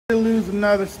Lose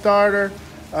another starter.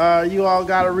 You all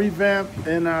got to revamp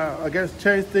and I guess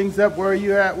change things up. Where are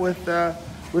you at with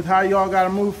how you all got to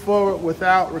move forward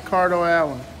without Ricardo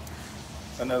Allen?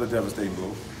 Another devastating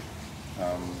blow.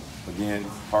 Again,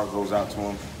 heart goes out to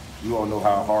him. You all know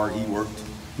how hard he worked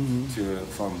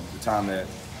from the time that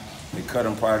they cut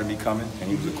him prior to me coming, and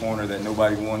he was a corner that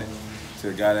nobody wanted, to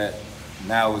a guy that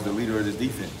now is the leader of this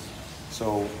defense.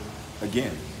 So,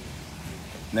 again,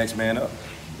 next man up.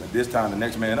 But this time, the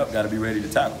next man up got to be ready to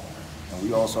tackle. And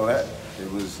we all saw that. It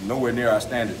was nowhere near our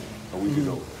standard a week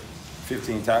ago.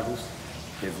 15 tackles.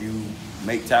 If you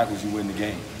make tackles, you win the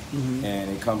game. And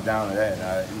it comes down to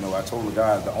that. And I told the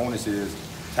guys the onus is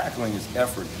tackling is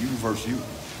effort, you versus you,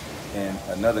 and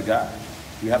another guy.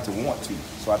 You have to want to.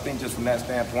 So I think just from that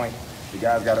standpoint, the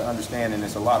guys got to understand, and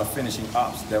there's a lot of finishing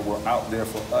ops that were out there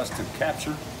for us to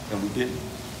capture, and we didn't.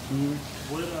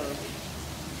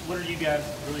 What are you guys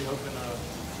really hoping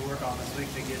to work on this week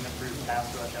to get an improved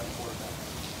pass rush at the quarterback?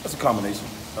 That's a combination.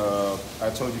 I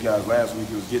told you guys last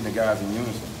week it was getting the guys in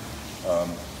unison,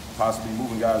 possibly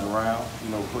moving guys around,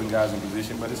 putting guys in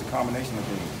position, but it's a combination of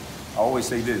things. I always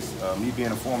say this, me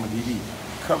being a former DB,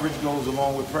 coverage goes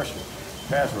along with pressure,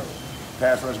 pass rush.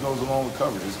 Pass rush goes along with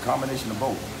coverage. It's a combination of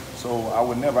both. So I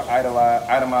would never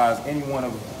itemize any one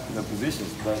of the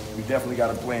positions, but we definitely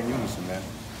got to play in unison, man.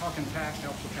 How can tack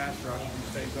help the pass rush and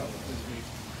stays up this week?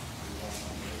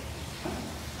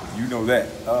 You know that.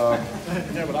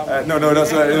 No,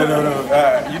 that's right.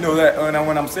 No. You know that. And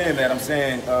when I'm saying that, I'm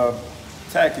saying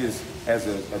tack has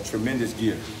a tremendous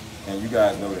gear, and you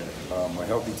guys know that. A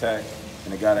healthy tack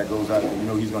and a guy that goes out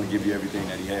there, he's going to give you everything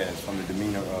that he has from the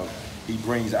demeanor of. He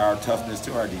brings our toughness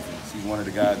to our defense. He's one of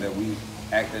the guys that we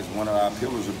act as one of our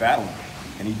pillars of battling,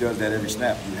 and he does that every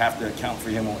snap. You have to account for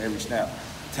him on every snap.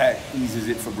 Tack eases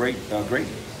it for Grady.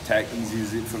 Tack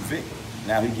eases it for Vic.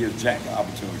 Now he gives Jack an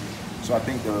opportunity. So I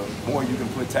think the more you can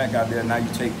put Tack out there, now you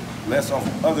take less off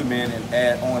of other men and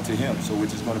add on to him, so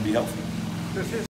which is going to be helpful.